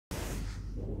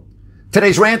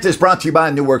Today's rant is brought to you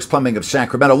by New Works Plumbing of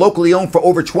Sacramento. Locally owned for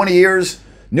over 20 years,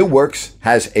 New Works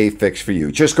has a fix for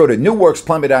you. Just go to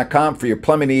newworksplumbing.com for your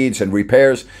plumbing needs and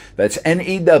repairs. That's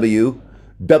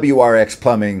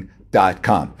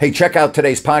NEWWRXplumbing.com. Hey, check out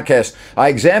today's podcast. I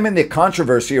examine the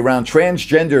controversy around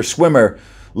transgender swimmer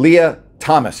Leah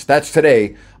Thomas. That's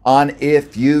today on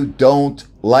If You Don't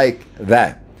Like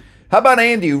That. How about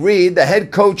Andy Reid, the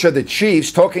head coach of the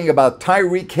Chiefs, talking about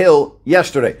Tyreke Hill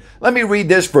yesterday? Let me read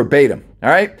this verbatim, all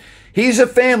right? He's a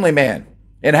family man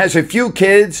and has a few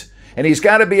kids, and he's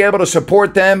got to be able to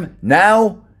support them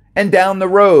now and down the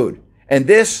road. And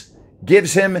this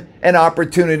gives him an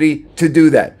opportunity to do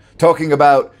that. Talking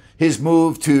about his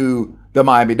move to the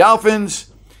Miami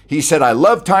Dolphins, he said, I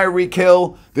love Tyreke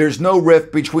Hill. There's no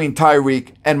rift between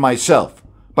Tyreke and myself.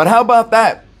 But how about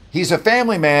that? He's a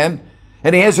family man,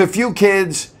 and he has a few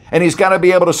kids, and he's got to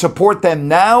be able to support them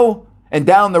now and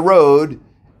down the road,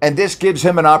 and this gives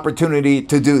him an opportunity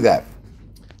to do that.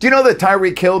 Do you know that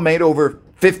Tyreke Hill made over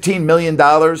 $15 million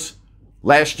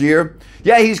last year?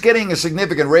 Yeah, he's getting a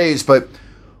significant raise, but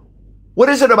what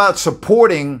is it about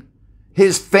supporting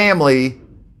his family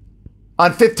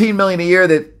on $15 million a year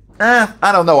that,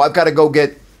 I don't know, I've got to go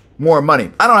get more money.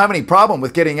 I don't have any problem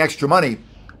with getting extra money,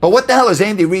 but what the hell is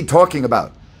Andy Reid talking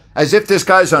about? As if this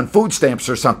guy's on food stamps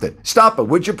or something. Stop it,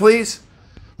 would you please?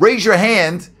 Raise your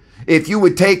hand if you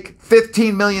would take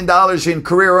 $15 million in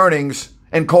career earnings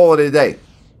and call it a day.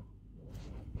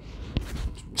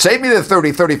 Save me the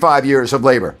 30, 35 years of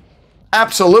labor.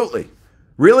 Absolutely.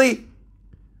 Really?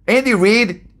 Andy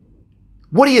Reid,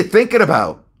 what are you thinking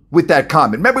about with that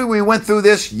comment? Remember we went through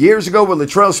this years ago with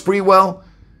Latrell Sprewell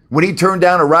when he turned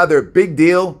down a rather big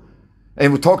deal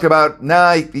and we talked about,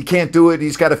 he can't do it.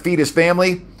 He's got to feed his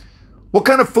family. What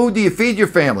kind of food do you feed your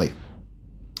family?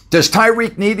 Does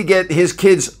Tyreke need to get his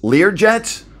kids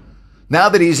Learjets now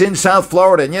that he's in South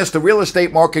Florida? And yes, the real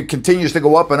estate market continues to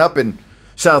go up and up in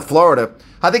South Florida.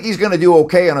 I think he's going to do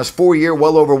okay on his 4-year,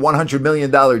 well over $100 million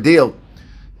deal.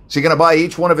 Is he going to buy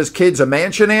each one of his kids a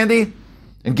mansion, Andy,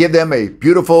 and give them a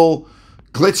beautiful,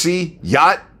 glitzy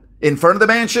yacht in front of the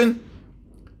mansion?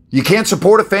 You can't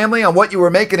support a family on what you were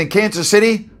making in Kansas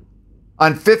City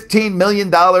on $15 million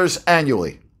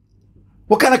annually.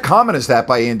 What kind of comment is that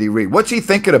by Andy Reid? What's he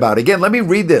thinking about? Again, let me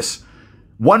read this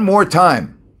one more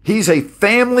time. He's a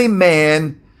family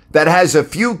man that has a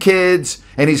few kids,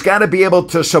 and he's got to be able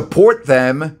to support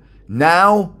them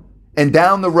now and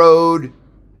down the road,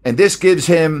 and this gives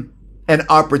him an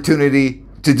opportunity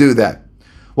to do that.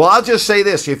 Well, I'll just say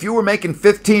this. If you were making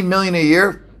 $15 million a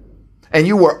year and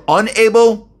you were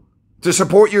unable to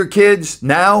support your kids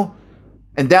now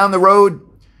and down the road,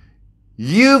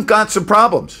 you've got some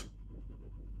problems.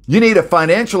 You need a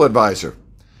financial advisor.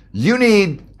 You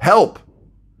need help.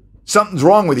 Something's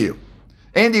wrong with you.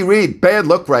 Andy Reid, bad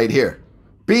look right here.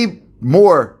 Be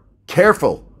more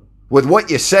careful with what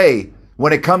you say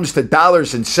when it comes to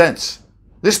dollars and cents.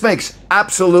 This makes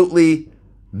absolutely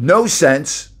no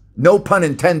sense, no pun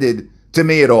intended, to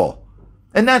me at all.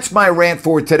 And that's my rant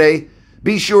for today.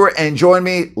 Be sure and join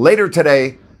me later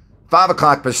today, 5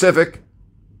 o'clock Pacific.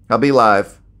 I'll be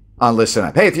live on Listen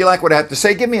Up. Hey, if you like what I have to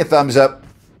say, give me a thumbs up.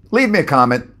 Leave me a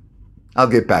comment. I'll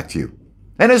get back to you.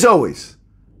 And as always,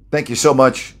 thank you so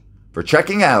much for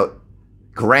checking out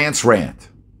Grant's Rant.